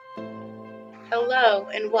Hello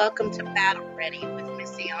and welcome to Battle Ready with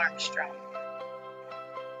Missy Armstrong.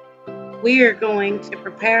 We are going to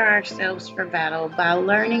prepare ourselves for battle by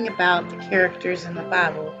learning about the characters in the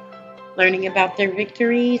Bible, learning about their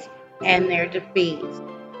victories and their defeats.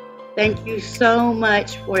 Thank you so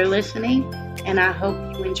much for listening, and I hope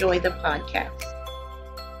you enjoy the podcast.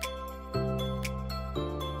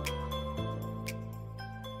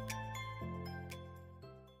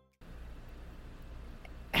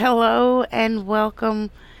 Hello and welcome.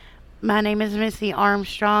 My name is Missy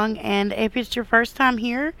Armstrong, and if it's your first time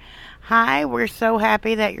here, hi, we're so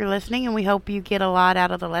happy that you're listening, and we hope you get a lot out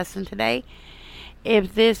of the lesson today.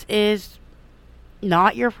 If this is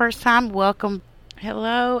not your first time, welcome.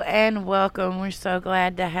 Hello and welcome. We're so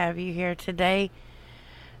glad to have you here today.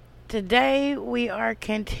 Today we are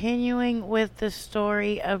continuing with the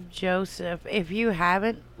story of Joseph. If you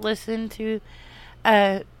haven't listened to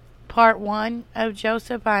part 1 of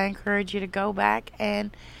Joseph, I encourage you to go back and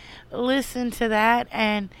listen to that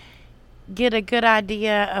and get a good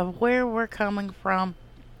idea of where we're coming from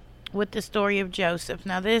with the story of Joseph.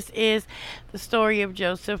 Now, this is the story of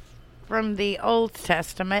Joseph from the Old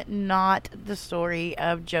Testament, not the story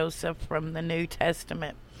of Joseph from the New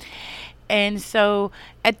Testament. And so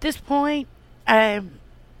at this point,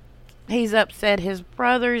 he's upset his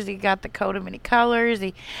brothers. He got the coat of many colors.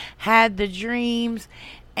 He had the dreams,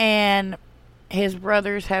 and his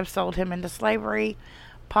brothers have sold him into slavery.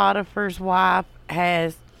 Potiphar's wife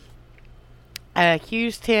has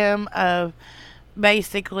accused him of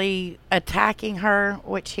basically attacking her,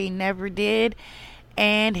 which he never did,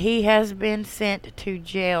 and he has been sent to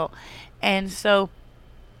jail. And so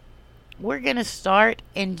we're going to start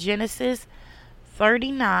in Genesis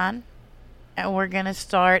 39, and we're going to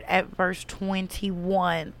start at verse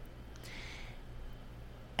 21.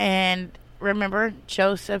 And remember,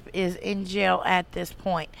 Joseph is in jail at this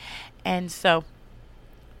point. And so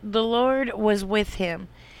the Lord was with him.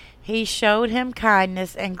 He showed him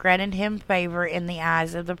kindness and granted him favor in the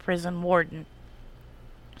eyes of the prison warden.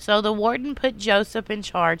 So the warden put Joseph in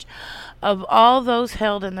charge of all those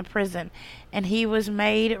held in the prison, and he was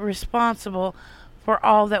made responsible for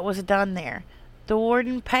all that was done there. The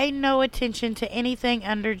warden paid no attention to anything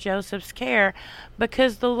under Joseph's care,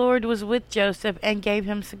 because the Lord was with Joseph and gave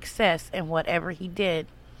him success in whatever he did.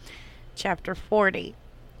 Chapter 40.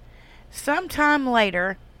 Sometime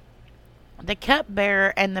later, the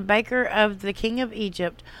cupbearer and the baker of the king of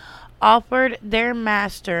Egypt offered their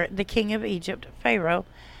master, the king of Egypt, Pharaoh,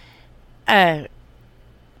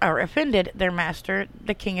 offended their master,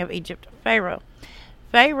 the king of Egypt, Pharaoh.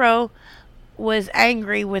 Pharaoh was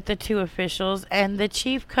angry with the two officials and the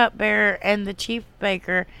chief cupbearer and the chief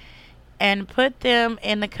baker, and put them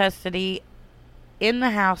in the custody in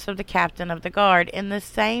the house of the captain of the guard, in the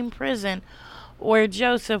same prison where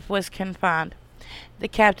Joseph was confined. The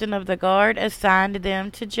captain of the guard assigned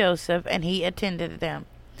them to Joseph, and he attended them.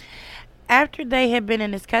 After they had been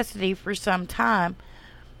in his custody for some time,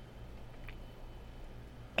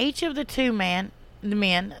 each of the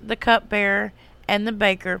men, the cupbearer and the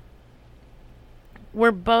baker,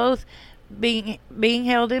 were both being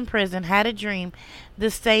held in prison, had a dream the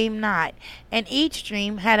same night, and each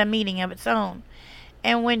dream had a meaning of its own.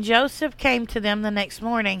 And when Joseph came to them the next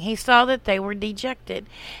morning, he saw that they were dejected,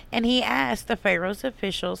 and he asked the Pharaoh's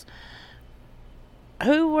officials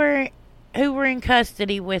who were in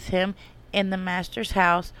custody with him in the master's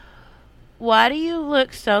house, "Why do you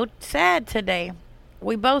look so sad today?"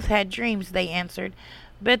 "We both had dreams," they answered,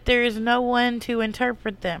 "but there is no one to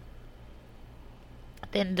interpret them."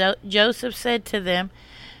 Then Joseph said to them,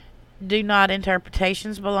 "Do not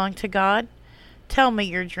interpretations belong to God? Tell me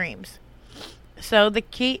your dreams." So the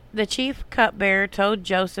chief cupbearer told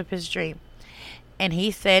Joseph his dream. And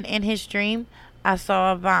he said, "In his dream, I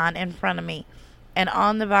saw a vine in front of me, and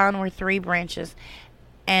on the vine were 3 branches.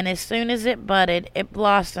 And as soon as it budded, it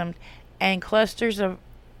blossomed, and clusters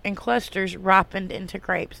ripened into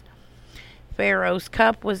grapes. Pharaoh's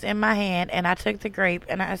cup was in my hand, and I took the grape,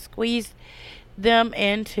 and I squeezed them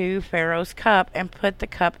into Pharaoh's cup, and put the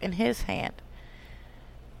cup in his hand."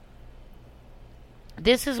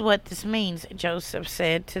 "This is what this means," Joseph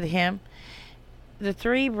said to him. "The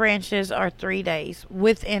 3 branches are 3 days.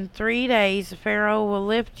 Within 3 days, Pharaoh will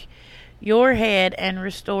lift your head and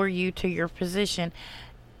restore you to your position,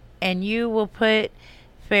 and you will put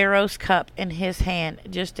Pharaoh's cup in his hand,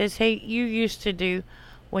 just as you used to do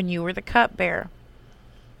when you were the cupbearer.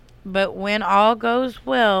 But when all goes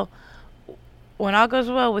well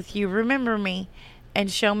with you, remember me and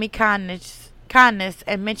show me kindness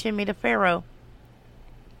and mention me to Pharaoh,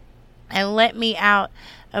 and let me out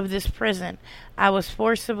of this prison. I was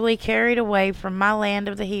forcibly carried away from my land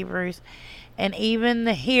of the Hebrews, and even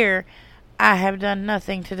here I have done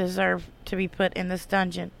nothing to deserve to be put in this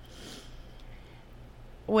dungeon."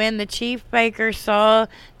 When the chief baker saw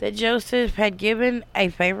that Joseph had given a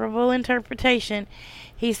favorable interpretation,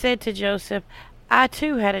 he said to Joseph, "I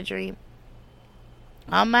too had a dream.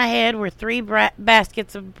 On my head were three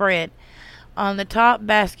baskets of bread. On the top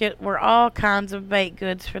basket were all kinds of baked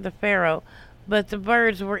goods for the Pharaoh, but the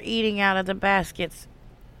birds were eating out of the baskets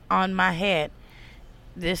on my head."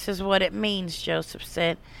 "This is what it means," Joseph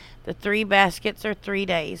said. "The 3 baskets are 3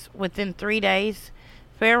 days. Within 3 days,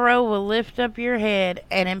 Pharaoh will lift up your head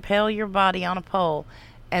and impale your body on a pole,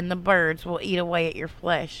 and the birds will eat away at your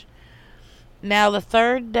flesh." Now the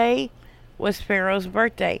 3rd day was Pharaoh's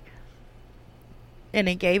birthday, and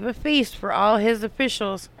he gave a feast for all his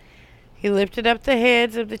officials. He lifted up the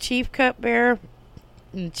heads of the chief cupbearer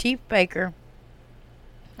and the chief baker.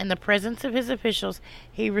 In the presence of his officials,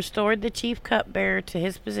 he restored the chief cupbearer to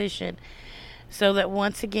his position, so that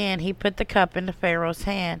once again he put the cup into Pharaoh's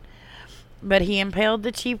hand. But he impaled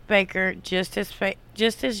the chief baker, just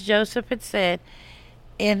as Joseph had said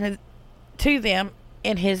to them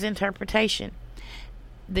in his interpretation.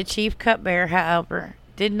 The chief cupbearer, however,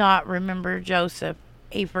 did not remember Joseph.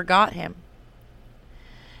 He forgot him.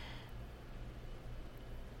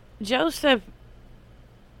 Joseph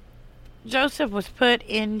was put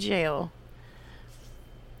in jail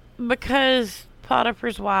because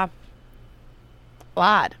Potiphar's wife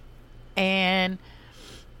lied, and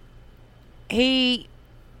he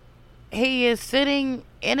is sitting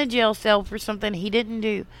in a jail cell for something he didn't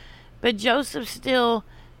do. But Joseph still,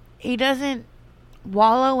 he doesn't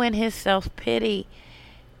wallow in his self-pity.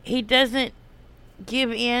 He doesn't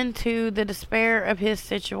give in to the despair of his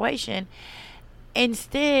situation.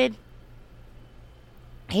 Instead,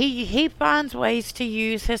 he finds ways to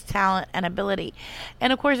use his talent and ability.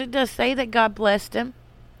 And of course, it does say that God blessed him,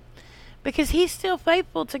 because he's still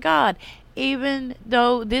faithful to God. Even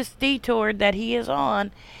though this detour that he is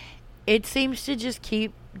on, it seems to just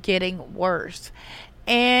keep getting worse.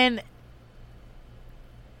 And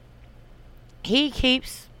he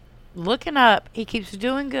keeps looking up. He keeps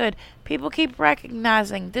doing good. People keep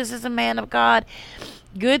recognizing this is a man of God.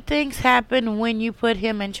 Good things happen when you put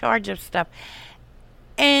him in charge of stuff.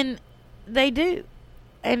 And they do.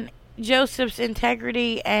 And Joseph's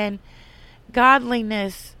integrity and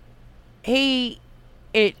godliness, it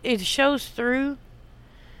shows through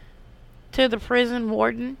to the prison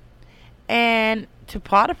warden and to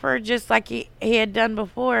Potiphar, just like he had done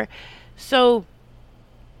before. So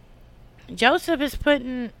Joseph is put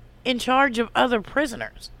in charge of other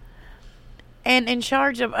prisoners and in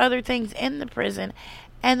charge of other things in the prison.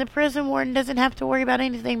 And the prison warden doesn't have to worry about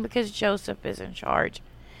anything because Joseph is in charge.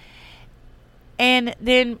 And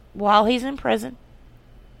then while he's in prison,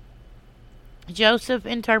 Joseph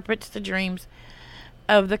interprets the dreams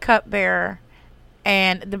of the cupbearer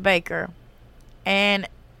and the baker. And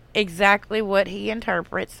exactly what he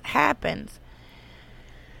interprets happens.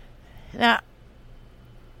 Now,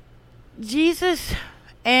 Jesus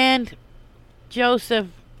and Joseph,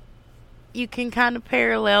 you can kind of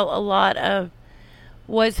parallel a lot of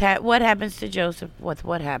what happens to Joseph with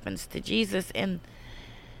what happens to Jesus. And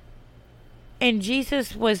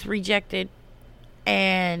Jesus was rejected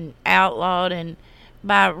and outlawed and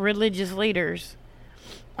by religious leaders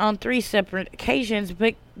on 3 separate occasions,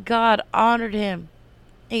 but God honored him.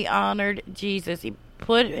 He honored Jesus. He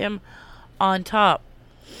put him on top.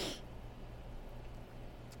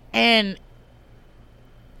 And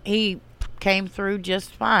he came through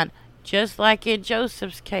just fine. Just like in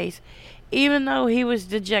Joseph's case. Even though he was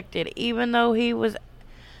dejected, even though he was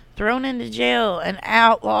thrown into jail and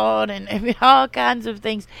outlawed and all kinds of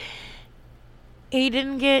things, he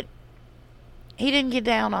didn't get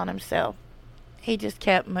down on himself. He just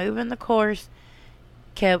kept moving the course,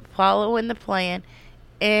 kept following the plan,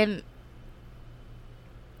 and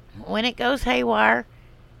when it goes haywire,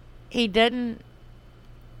 he doesn't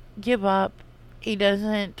give up. He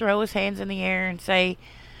doesn't throw his hands in the air and say,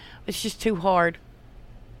 "It's just too hard."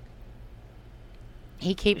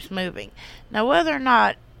 He keeps moving. Now, whether or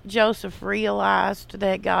not Joseph realized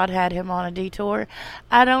that God had him on a detour,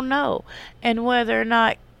 I don't know. And whether or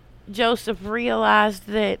not Joseph realized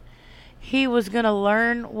that he was going to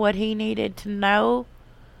learn what he needed to know,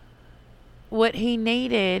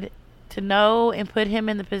 and put him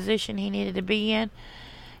in the position he needed to be in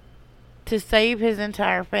to save his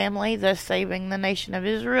entire family, thus saving the nation of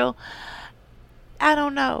Israel, I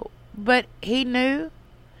don't know. But he knew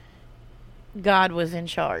God was in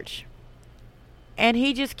charge. And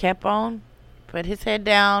he just kept on put his head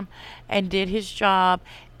down and did his job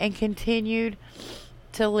and continued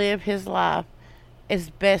to live his life as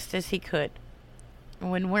best as he could.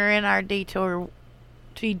 When we're in our detours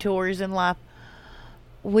in life,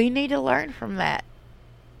 we need to learn from that.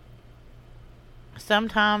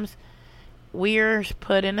 Sometimes we're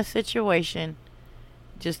put in a situation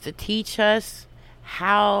just to teach us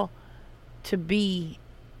how to be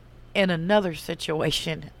in another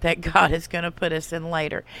situation that God is going to put us in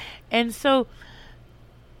later. And so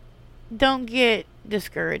don't get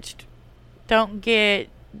discouraged. Don't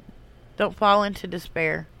fall into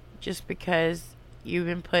despair just because you've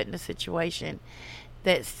been put in a situation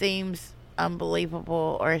that seems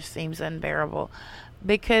unbelievable or seems unbearable.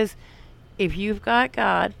 Because if you've got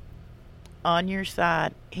God on your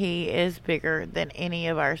side, He is bigger than any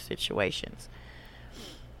of our situations.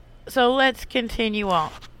 So let's continue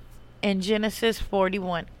on. In Genesis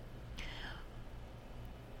 41,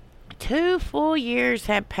 2 full years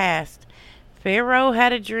had passed. Pharaoh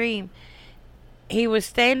had a dream. He was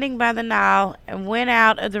standing by the Nile and went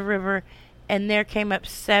out of the river, and there came up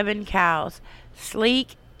 7 cows,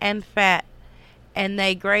 sleek and fat, and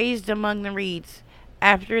they grazed among the reeds.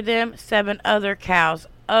 After them 7 other cows,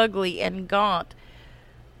 ugly and gaunt,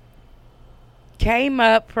 came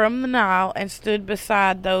up from the Nile and stood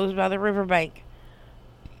beside those by the river bank.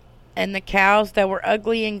 And the cows that were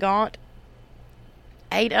ugly and gaunt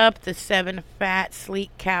ate up the 7 fat, sleek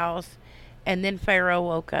cows. And then Pharaoh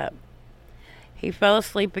woke up. He fell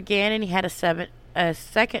asleep again, and he had a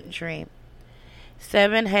second dream.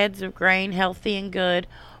 7 heads of grain, healthy and good,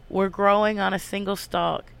 were growing on a single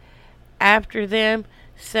stalk. After them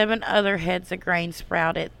 7 other heads of grain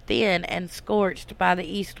sprouted, thin and scorched by the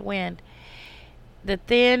east wind. The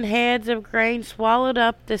thin heads of grain swallowed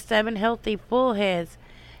up the 7 healthy, full heads.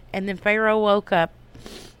 And then Pharaoh woke up.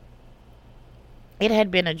 It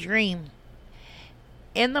had been a dream.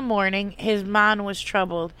 In the morning, his mind was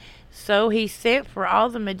troubled, so he sent for all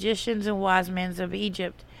the magicians and wise men of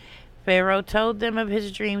Egypt. Pharaoh told them of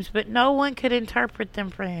his dreams, but no one could interpret them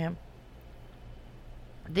for him.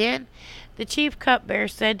 Then the chief cupbearer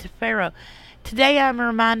said to Pharaoh, "Today I am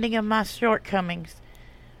reminding of my shortcomings."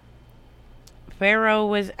 Pharaoh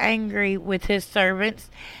was angry with his servants,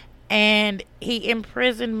 and he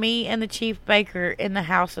imprisoned me and the chief baker in the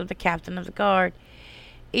house of the captain of the guard.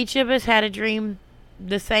 Each of us had a dream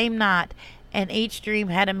the same night, and each dream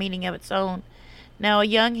had a meaning of its own. Now a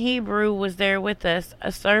young Hebrew was there with us,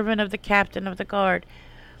 a servant of the captain of the guard.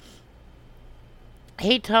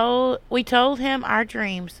 We told him our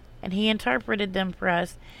dreams, and he interpreted them for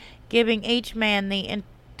us, giving each man the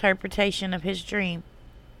interpretation of his dream.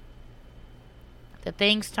 The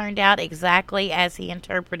things turned out exactly as he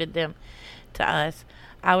interpreted them to us.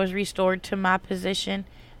 I was restored to my position,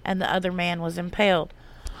 and the other man was impaled.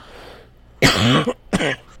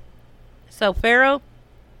 So Pharaoh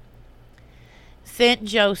sent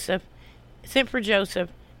for Joseph,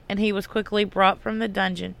 and he was quickly brought from the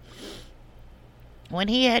dungeon. When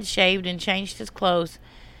he had shaved and changed his clothes,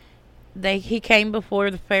 he came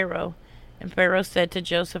before the Pharaoh. And Pharaoh said to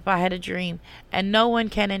Joseph, "I had a dream, and no one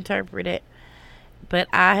can interpret it. But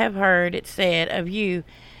I have heard it said of you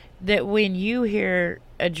that when you hear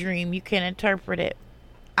a dream, you can interpret it."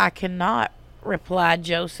 "I cannot," replied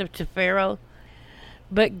Joseph to Pharaoh,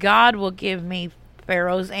 "but God will give me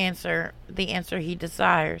Pharaoh's answer, the answer he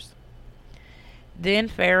desires." Then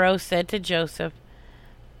Pharaoh said to Joseph,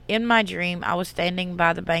 "In my dream I was standing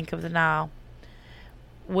by the bank of the Nile,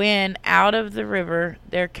 when out of the river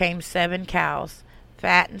there came 7 cows,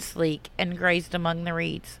 fat and sleek, and grazed among the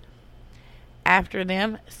reeds. After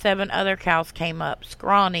them 7 other cows came up,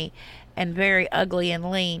 scrawny and very ugly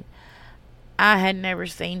and lean. I had never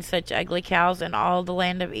seen such ugly cows in all the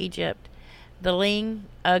land of Egypt. The lean,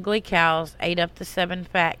 ugly cows ate up the 7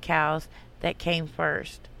 fat cows that came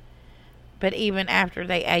first. But even after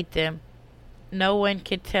they ate them, no one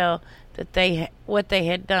could tell that what they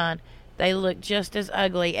had done. They looked just as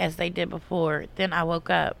ugly as they did before. Then I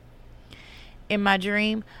woke up. In my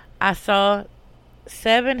dream, I saw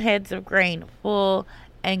 7 heads of grain, full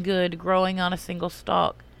and good, growing on a single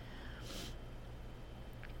stalk.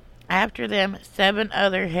 After them 7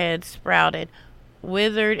 other heads sprouted,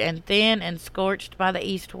 withered and thin and scorched by the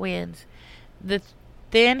east winds. The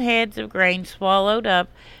thin heads of grain swallowed up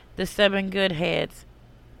the 7 good heads.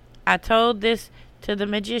 I told this to the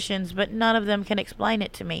magicians, but none of them can explain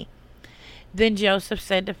it to me." Then Joseph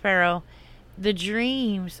said to Pharaoh, "The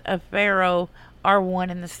dreams of Pharaoh are one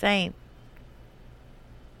and the same.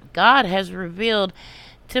 God has revealed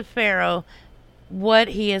to Pharaoh what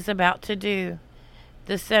he is about to do.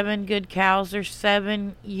 The 7 good cows are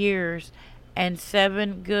 7 years, and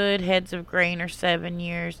 7 good heads of grain are 7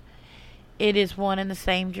 years. It is one and the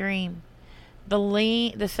same dream.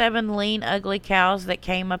 The 7 lean, ugly cows that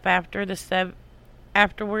came up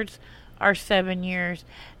afterwards are 7 years,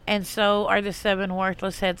 and so are the 7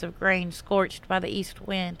 worthless heads of grain scorched by the east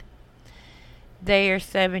wind. They are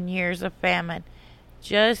 7 years of famine.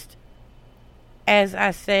 Just as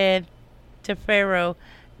I said to Pharaoh,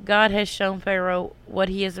 God has shown Pharaoh what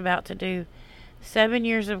he is about to do. 7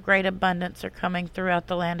 years of great abundance are coming throughout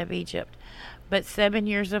the land of Egypt, but 7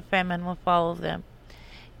 years of famine will follow them.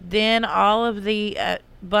 Then all of the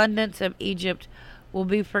abundance of Egypt will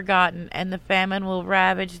be forgotten, and the famine will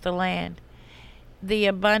ravage the land. The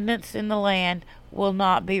abundance in the land will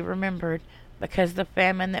not be remembered, because the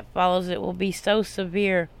famine that follows it will be so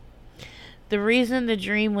severe. The reason the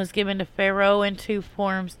dream was given to Pharaoh in 2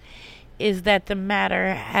 forms is that the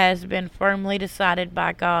matter has been firmly decided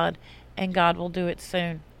by God, and God will do it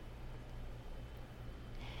soon.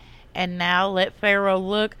 And now let Pharaoh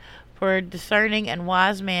look for discerning and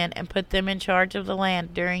wise men and put them in charge of the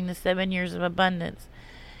land during the 7 years of abundance.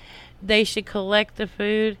 They should collect the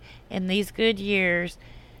food in these good years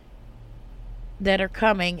that are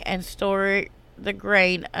coming and store the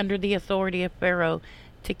grain under the authority of Pharaoh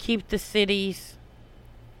to keep the cities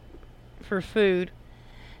for food.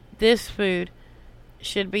 This food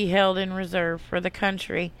should be held in reserve for the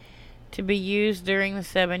country to be used during the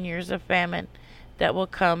 7 years of famine that will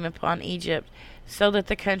come upon Egypt, so that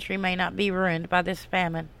the country may not be ruined by this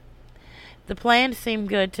famine. The plan seemed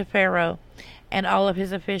good to Pharaoh and all of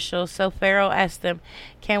his officials, so Pharaoh asked them,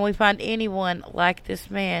 "Can we find anyone like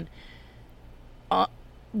this man,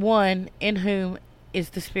 one in whom is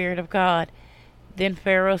the Spirit of God?" Then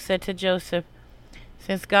Pharaoh said to Joseph,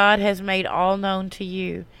 "Since God has made all known to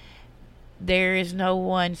you, there is no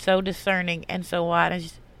one so discerning and so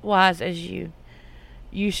wise as you.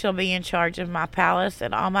 You shall be in charge of my palace,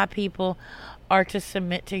 and all my people are to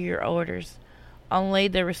submit to your orders. Only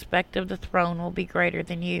the respect of the throne will be greater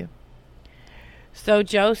than you." So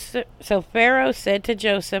Pharaoh said to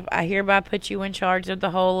Joseph, "I hereby put you in charge of the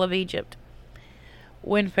whole of Egypt."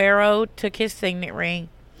 When Pharaoh took his signet ring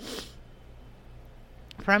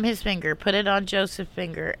from his finger, put it on Joseph's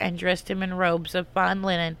finger, and dressed him in robes of fine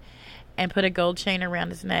linen, and put a gold chain around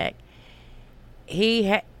his neck, he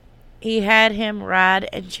had him ride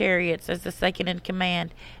in chariots as the second in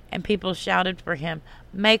command, and people shouted for him,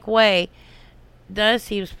 "Make way!" Thus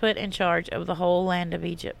he was put in charge of the whole land of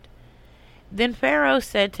Egypt. Then Pharaoh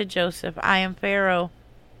said to Joseph, "I am Pharaoh,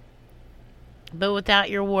 but without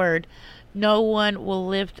your word, no one will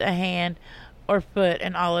lift a hand or foot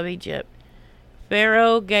in all of Egypt."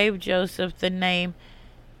 Pharaoh gave Joseph the name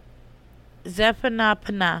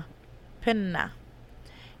Zephaniah,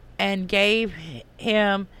 and gave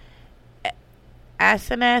him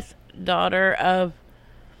Asenath, daughter of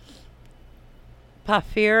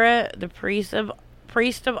Potiphar, the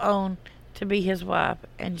priest of On, to be his wife.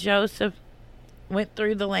 And Joseph went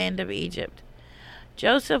through the land of Egypt.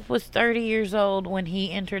 Joseph was 30 years old when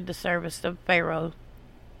he entered the service of Pharaoh,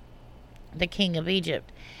 the king of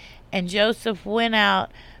Egypt. And Joseph went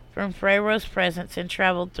out from Pharaoh's presence and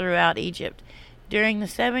traveled throughout Egypt. During the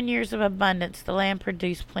 7 years of abundance, the land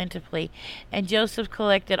produced plentifully, and Joseph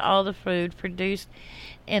collected all the food produced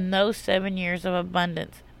in those 7 years of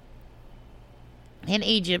abundance in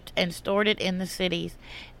Egypt and stored it in the cities.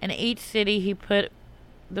 In each city he put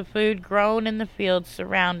the food grown in the fields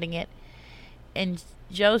surrounding it. And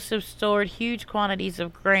Joseph stored huge quantities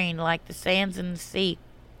of grain like the sands in the sea.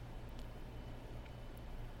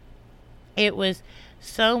 It was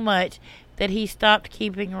so much that he stopped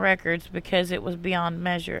keeping records because it was beyond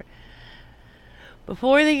measure.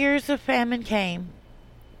 Before the years of famine came,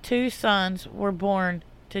 2 sons were born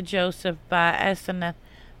to Joseph by Asenath,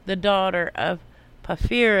 the daughter of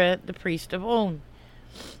Potiphar, the priest of On.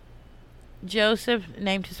 Joseph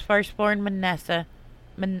named his firstborn Manasseh,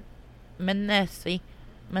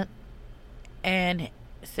 and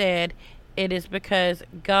said, "It is because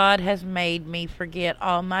God has made me forget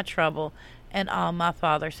all my trouble and all my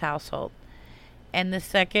father's household." And the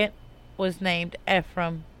second was named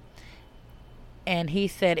Ephraim, and he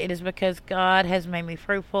said, "It is because God has made me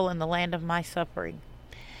fruitful in the land of my suffering."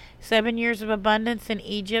 7 years of abundance in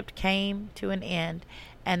Egypt came to an end,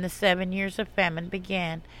 and the 7 years of famine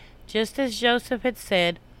began. Just as Joseph had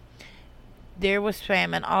said, there was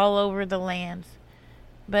famine all over the lands,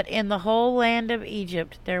 but in the whole land of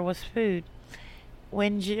Egypt there was food.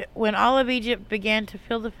 When all of Egypt began to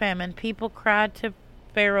feel the famine, people cried to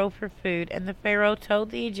Pharaoh for food, and the Pharaoh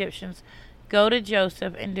told the Egyptians, "Go to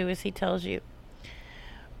Joseph and do as he tells you."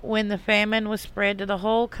 When the famine was spread to the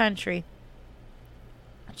whole country,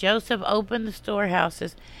 Joseph opened the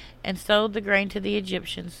storehouses and sold the grain to the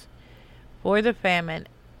Egyptians for the famine,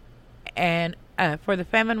 and for the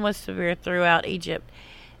famine was severe throughout Egypt,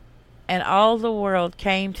 and all the world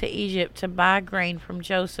came to Egypt to buy grain from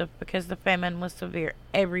Joseph because the famine was severe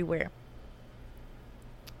everywhere.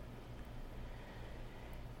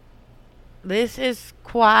 This is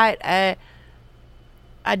quite a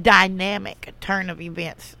dynamic turn of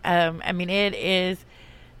events. I mean, it is.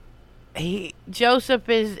 Joseph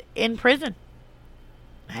is in prison,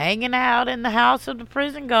 hanging out in the house of the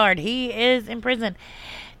prison guard. He is in prison,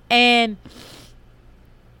 and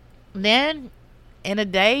then in a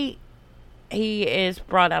day, he is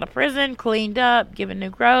brought out of prison, cleaned up, given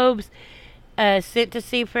new robes, sent to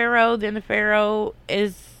see Pharaoh. Then the Pharaoh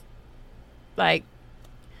is like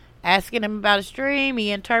asking him about his dream.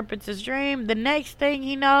 He interprets his dream. The next thing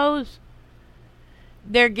he knows,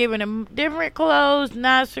 they're giving him different clothes,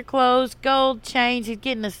 nicer clothes, gold chains. He's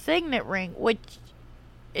getting a signet ring, which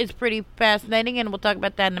is pretty fascinating, and we'll talk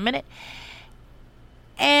about that in a minute.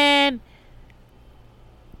 And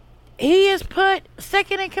he is put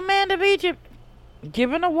second in command of Egypt,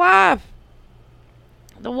 given a wife.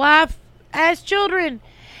 The wife has children.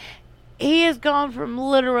 He has gone from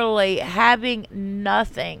literally having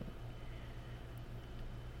nothing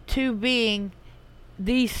to being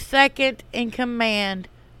the second in command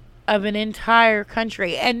of an entire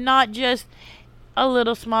country, and not just a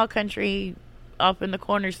little small country off in the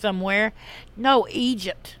corner somewhere. No,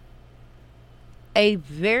 Egypt, a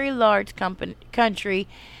very large country,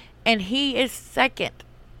 and he is second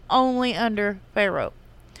only under Pharaoh.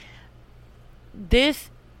 This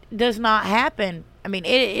does not happen. I mean,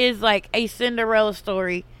 it is like a Cinderella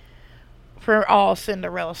story for all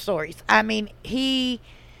Cinderella stories. I mean,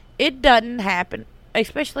 it doesn't happen.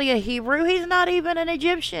 Especially a Hebrew. He's not even an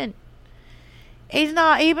Egyptian. He's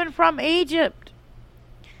not even from Egypt.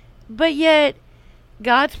 But yet,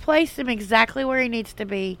 God's placed him exactly where he needs to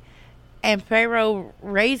be. And Pharaoh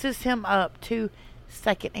raises him up to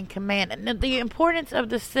second in command. And the importance of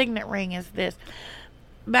the signet ring is this.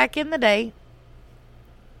 Back in the day,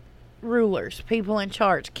 rulers, people in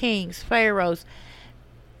charge, kings, pharaohs,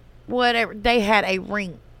 whatever, they had a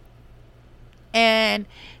ring. And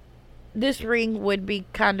this ring would be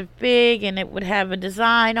kind of big, and it would have a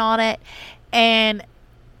design on it. And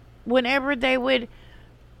whenever they would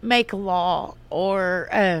make a law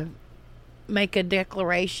or make a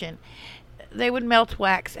declaration, they would melt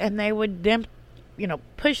wax, and they would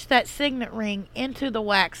push that signet ring into the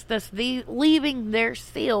wax, thus leaving their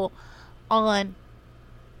seal on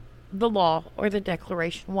the law or the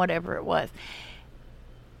declaration, whatever it was.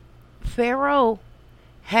 Pharaoh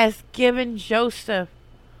has given Joseph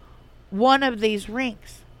one of these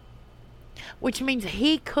rings, which means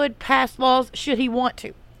he could pass laws should he want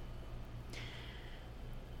to.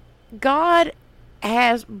 God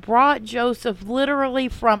has brought Joseph literally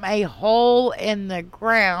from a hole in the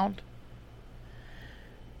ground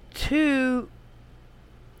to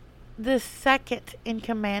the second in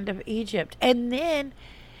command of Egypt. And then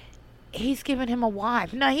he's given him a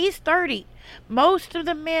wife. Now, he's 30. Most of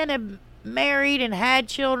the men have married and had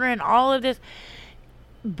children, all of this,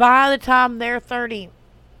 by the time they're 30.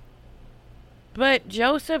 But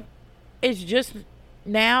Joseph is just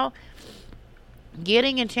now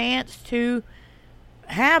getting a chance to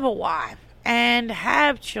have a wife and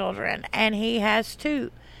have children. And he has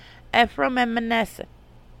two, Ephraim and Manasseh.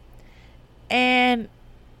 And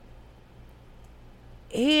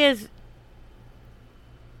he is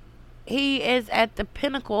at the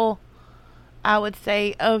pinnacle, I would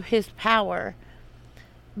say, of his power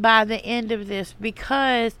by the end of this,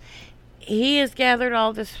 because he has gathered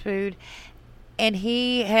all this food, and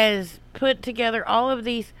he has put together all of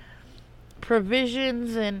these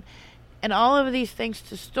provisions and all of these things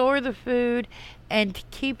to store the food and to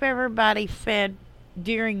keep everybody fed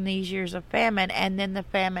during these years of famine. And then the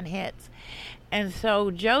famine hits, and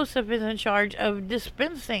so Joseph is in charge of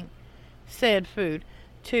dispensing said food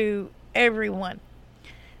to everyone.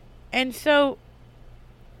 And so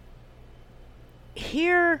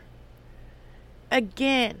here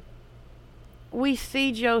again, we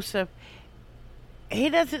see Joseph. He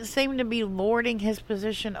doesn't seem to be lording his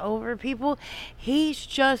position over people. He's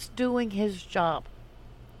just doing his job.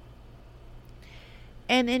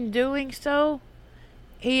 And in doing so,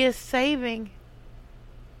 he is saving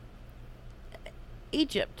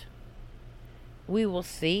Egypt. We will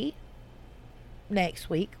see next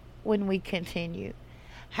week when we continue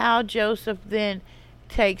how Joseph then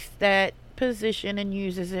takes that position and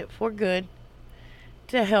uses it for good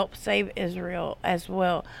to help save Israel as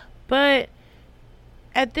well. But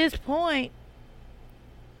at this point,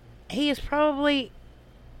 he is probably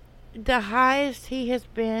the highest he has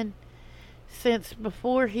been since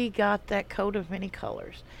before he got that coat of many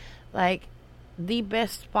colors. Like, the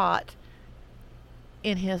best spot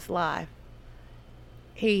in his life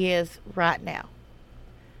he is right now.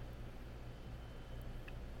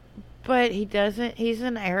 But he's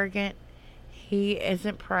an arrogant, he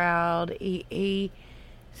isn't proud, he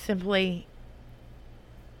simply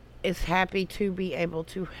is happy to be able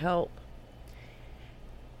to help.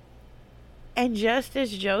 And just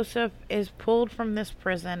as Joseph is pulled from this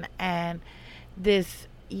prison and this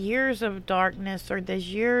years of darkness or this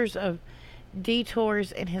years of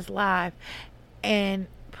detours in his life and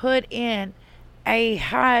put in a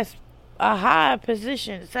high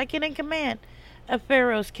position, second in command of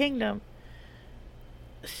Pharaoh's kingdom,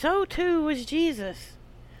 so too was Jesus.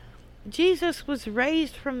 Jesus was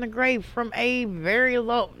raised from the grave, from a very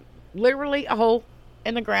low, literally a hole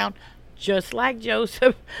in the ground, just like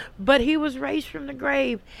Joseph, but he was raised from the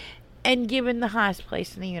grave and given the highest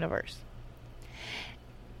place in the universe.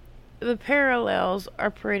 The parallels are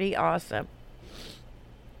pretty awesome.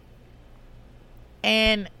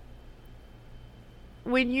 And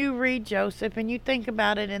when you read Joseph and you think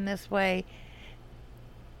about it in this way,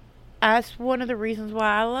 that's one of the reasons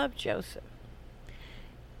why I love Joseph.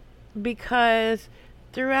 Because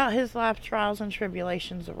throughout his life, trials and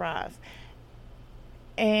tribulations arise.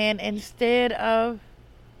 And instead of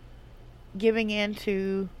giving in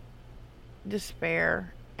to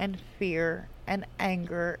despair and fear and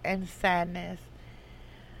anger and sadness,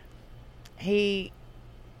 he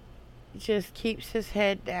just keeps his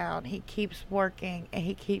head down. He keeps working and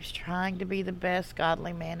he keeps trying to be the best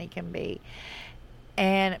godly man he can be.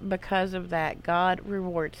 And because of that, God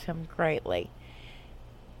rewards him greatly.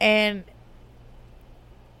 And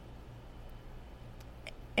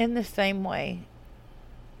in the same way,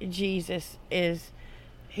 Jesus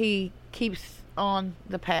he keeps on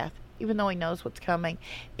the path, even though he knows what's coming,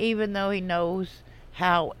 even though he knows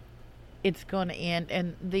how it's going to end,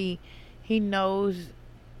 and he knows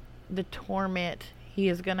the torment he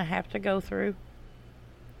is going to have to go through.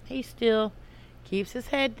 He still keeps his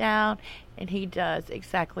head down, and he does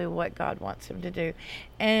exactly what God wants him to do.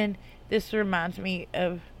 And this reminds me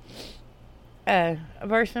of a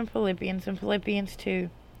verse in Philippians 2,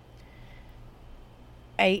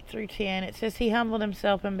 8 through 10. It says, "He humbled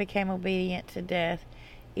himself and became obedient to death,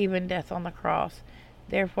 even death on the cross.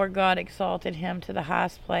 Therefore God exalted him to the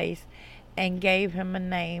highest place and gave him a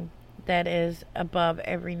name that is above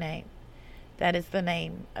every name." That is the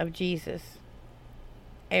name of Jesus.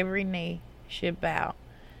 Every knee should bow.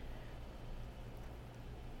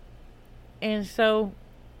 And so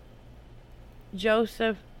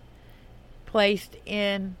Joseph, placed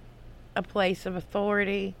in a place of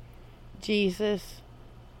authority, Jesus,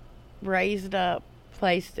 raised up,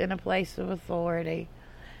 placed in a place of authority.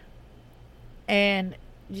 And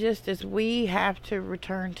just as we have to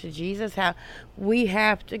return to Jesus, how we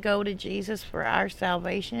have to go to Jesus for our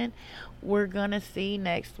salvation, we're going to see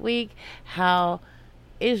next week how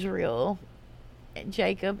Israel,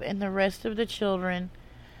 Jacob, and the rest of the children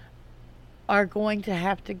are going to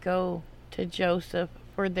have to go to Joseph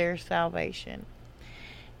for their salvation.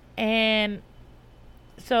 And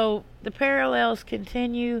so the parallels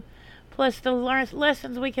continue, plus the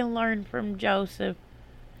lessons we can learn from Joseph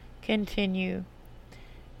continue.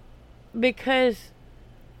 Because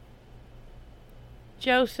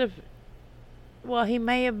Joseph, well, he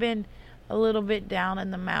may have been a little bit down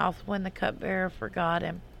in the mouth when the cupbearer forgot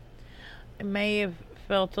him. He may have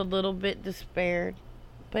felt a little bit despaired,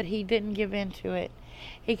 but he didn't give in to it.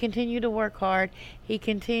 He continued to work hard. He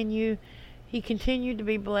continued to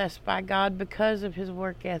be blessed by God because of his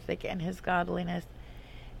work ethic and his godliness.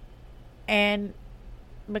 And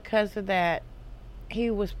because of that, he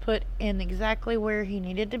was put in exactly where he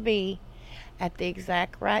needed to be at the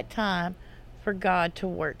exact right time for God to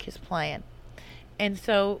work his plan. And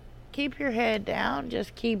so keep your head down.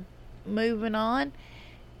 Just keep moving on.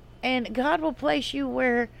 And God will place you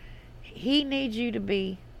where he needs you to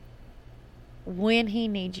be when he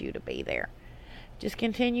needs you to be there. Just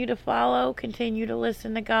continue to follow, continue to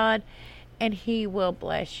listen to God, and he will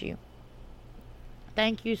bless you.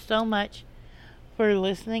 Thank you so much for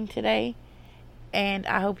listening today, and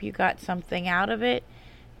I hope you got something out of it.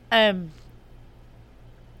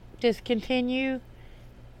 Just continue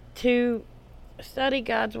to study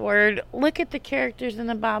God's Word. Look at the characters in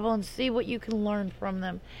the Bible and see what you can learn from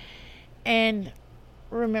them. And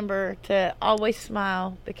remember to always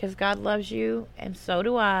smile, because God loves you and so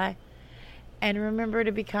do I. And remember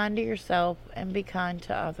to be kind to yourself and be kind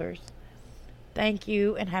to others. Thank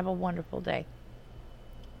you and have a wonderful day.